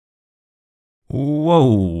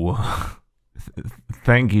Whoa!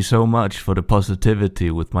 Thank you so much for the positivity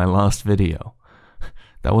with my last video.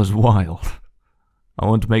 That was wild. I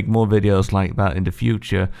want to make more videos like that in the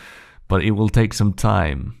future, but it will take some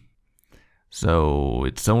time. So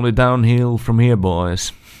it's only downhill from here,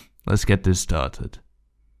 boys. Let's get this started.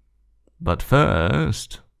 But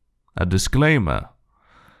first, a disclaimer.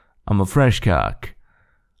 I'm a fresh cock.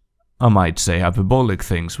 I might say hyperbolic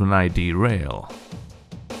things when I derail.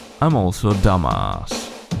 I'm also a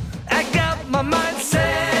dumbass. I got my mind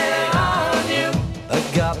set on you. I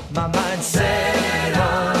got my mind set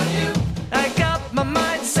on you. I got my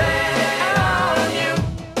mind set on you.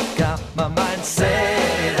 Got my mind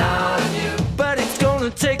set on you. But it's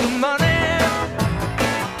gonna take money,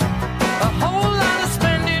 a whole lot of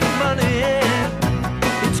spending money.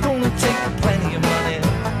 It's gonna take plenty of money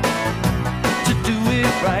to do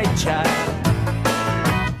it right, child.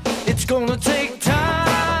 It's gonna take time.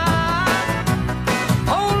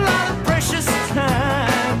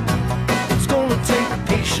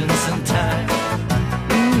 And time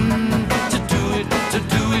to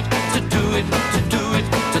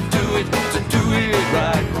do it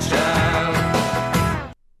right, child.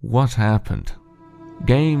 What happened?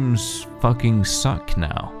 Games fucking suck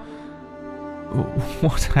now.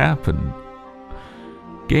 What happened?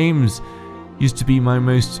 Games used to be my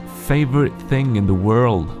most favorite thing in the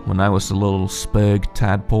world when I was a little spurg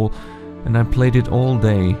tadpole, and I played it all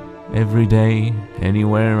day, every day,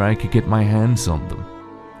 anywhere I could get my hands on them.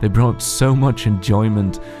 They brought so much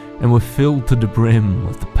enjoyment and were filled to the brim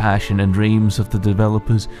with the passion and dreams of the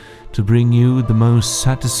developers to bring you the most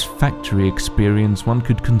satisfactory experience one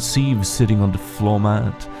could conceive, sitting on the floor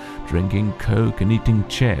mat, drinking Coke and eating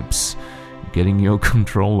chips, getting your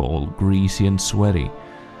controller all greasy and sweaty.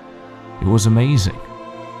 It was amazing.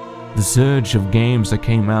 The surge of games that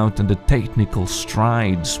came out and the technical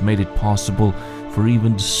strides made it possible for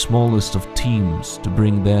even the smallest of teams to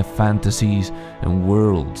bring their fantasies and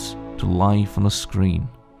worlds to life on a screen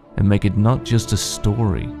and make it not just a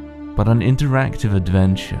story, but an interactive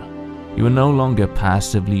adventure. You are no longer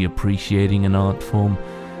passively appreciating an art form.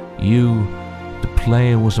 You, the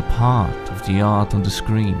player, was a part of the art on the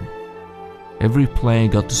screen. Every player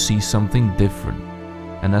got to see something different,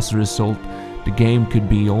 and as a result, the game could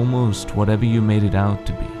be almost whatever you made it out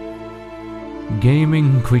to be.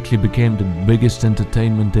 Gaming quickly became the biggest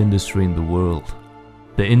entertainment industry in the world.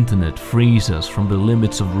 The internet frees us from the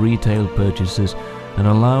limits of retail purchases and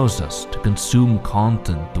allows us to consume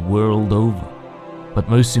content the world over. But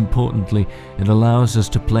most importantly, it allows us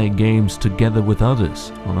to play games together with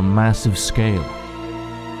others on a massive scale.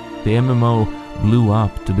 The MMO blew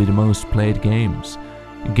up to be the most played games.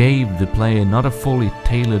 It gave the player not a fully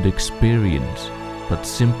tailored experience, but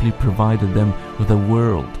simply provided them with a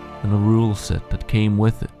world and a rule set that came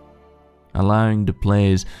with it, allowing the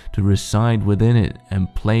players to reside within it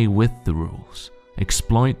and play with the rules,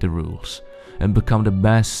 exploit the rules, and become the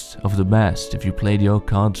best of the best if you played your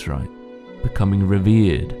cards right, becoming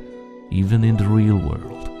revered even in the real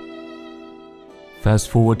world. Fast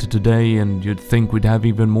forward to today and you'd think we'd have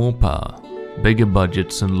even more power, bigger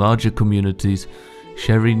budgets and larger communities,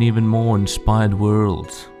 sharing even more inspired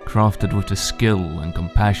worlds, crafted with the skill and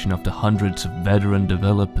compassion of the hundreds of veteran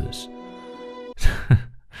developers.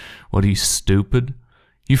 What, are you stupid?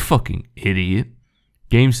 You fucking idiot.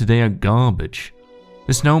 Games today are garbage.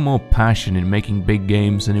 There's no more passion in making big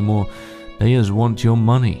games anymore. They just want your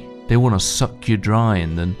money. They want to suck you dry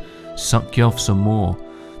and then suck you off some more.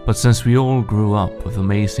 But since we all grew up with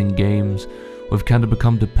amazing games, we've kind of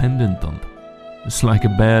become dependent on them. It's like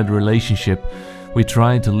a bad relationship. We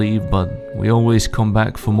try to leave, but we always come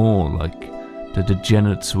back for more, like the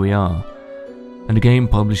degenerates we are. And the game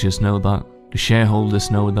publishers know that, the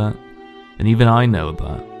shareholders know that, and even I know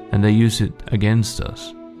that, and they use it against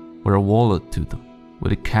us. We're a wallet to them, with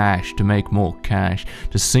the cash to make more cash,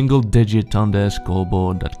 the single digit on their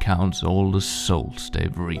scoreboard that counts all the souls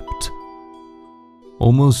they've reaped.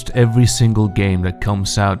 Almost every single game that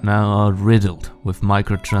comes out now are riddled with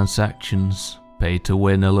microtransactions,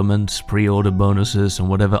 pay-to-win elements, pre-order bonuses, and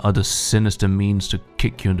whatever other sinister means to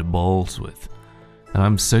kick you in the balls with. And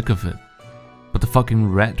I'm sick of it. But the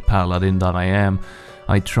fucking rat paladin that I am,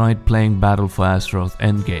 I tried playing Battle for Azeroth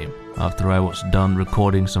Endgame after I was done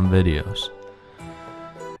recording some videos.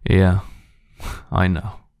 Yeah, I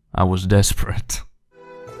know, I was desperate.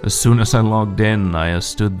 As soon as I logged in, I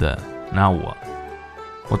stood there. Now what?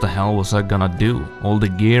 What the hell was I gonna do? All the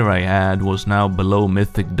gear I had was now below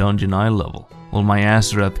Mythic Dungeon eye level. All my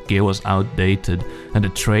Azeroth gear was outdated, and the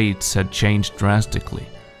traits had changed drastically.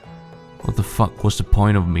 What the fuck was the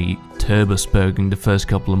point of me turbo-spurging the first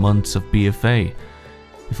couple of months of BFA?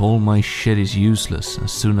 If all my shit is useless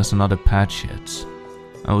as soon as another patch hits,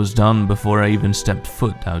 I was done before I even stepped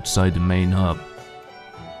foot outside the main hub.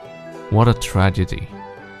 What a tragedy.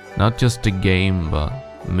 Not just the game,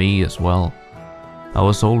 but me as well. I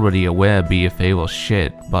was already aware BFA was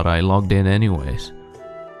shit, but I logged in anyways.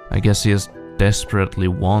 I guess I just desperately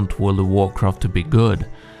want World of Warcraft to be good.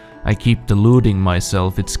 I keep deluding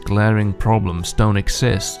myself its glaring problems don't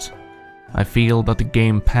exist. I feel that the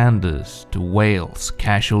game panders to whales,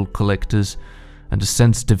 casual collectors, and the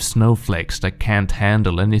sensitive snowflakes that can't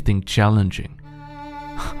handle anything challenging.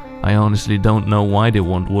 I honestly don't know why they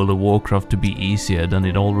want World of Warcraft to be easier than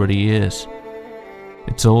it already is.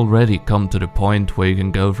 It's already come to the point where you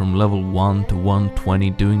can go from level 1 to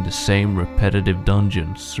 120 doing the same repetitive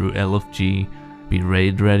dungeons through LFG, be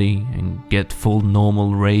raid ready, and get full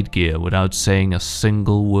normal raid gear without saying a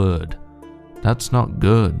single word. That's not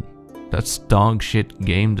good. That's dog shit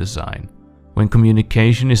game design. When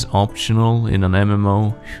communication is optional in an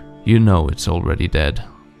MMO, you know it's already dead.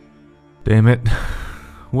 Damn it.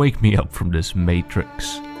 Wake me up from this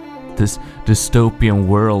matrix. This dystopian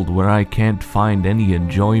world where I can't find any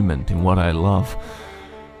enjoyment in what I love.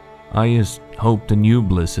 I just hope the new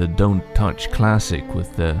Blizzard don't touch Classic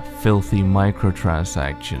with the filthy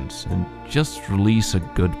microtransactions and just release a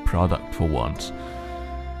good product for once.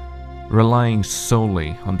 Relying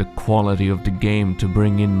solely on the quality of the game to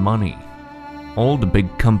bring in money. All the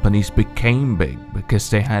big companies became big because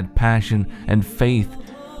they had passion and faith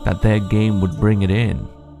that their game would bring it in.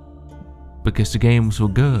 Because the games were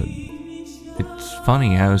good. It's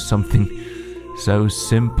funny how something so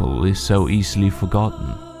simple is so easily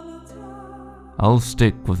forgotten. I'll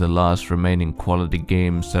stick with the last remaining quality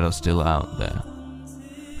games that are still out there.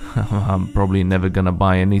 I'm probably never gonna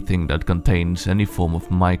buy anything that contains any form of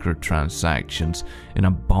microtransactions in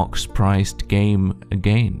a box-priced game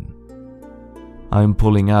again. I'm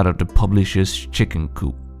pulling out of the publisher's chicken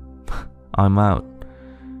coop. I'm out,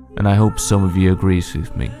 and I hope some of you agrees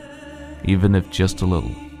with me. Even if just a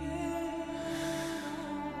little.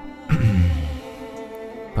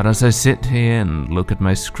 But as I sit here and look at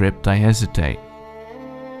my script, I hesitate.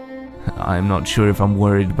 I'm not sure if I'm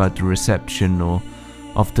worried about the reception or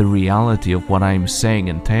of the reality of what I'm saying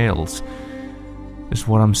entails. Is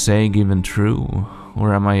what I'm saying even true?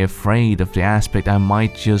 Or am I afraid of the aspect I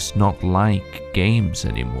might just not like games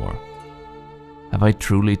anymore? Have I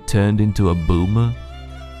truly turned into a boomer?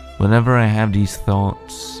 Whenever I have these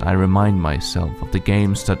thoughts, I remind myself of the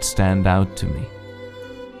games that stand out to me.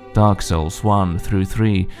 Dark Souls 1 through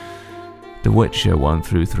 3, The Witcher 1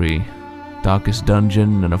 through 3, Darkest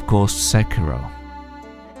Dungeon, and of course Sekiro.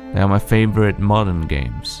 They are my favorite modern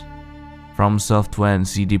games. From Software and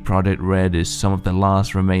CD Projekt Red is some of the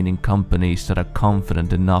last remaining companies that are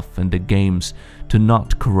confident enough in the games to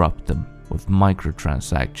not corrupt them with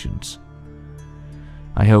microtransactions.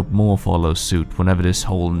 I hope more follow suit whenever this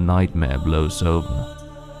whole nightmare blows over.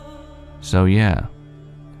 So yeah,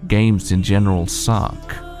 games in general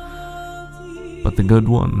suck. But the good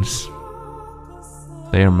ones,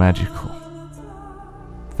 they are magical.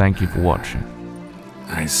 Thank you for watching.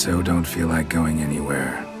 I so don't feel like going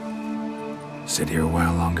anywhere. Sit here a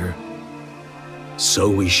while longer? So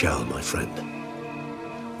we shall, my friend.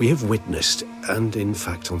 We have witnessed, and in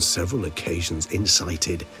fact on several occasions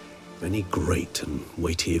incited, many great and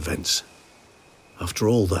weighty events. After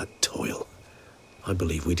all that toil, I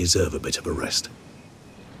believe we deserve a bit of a rest.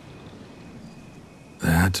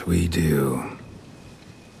 That we do.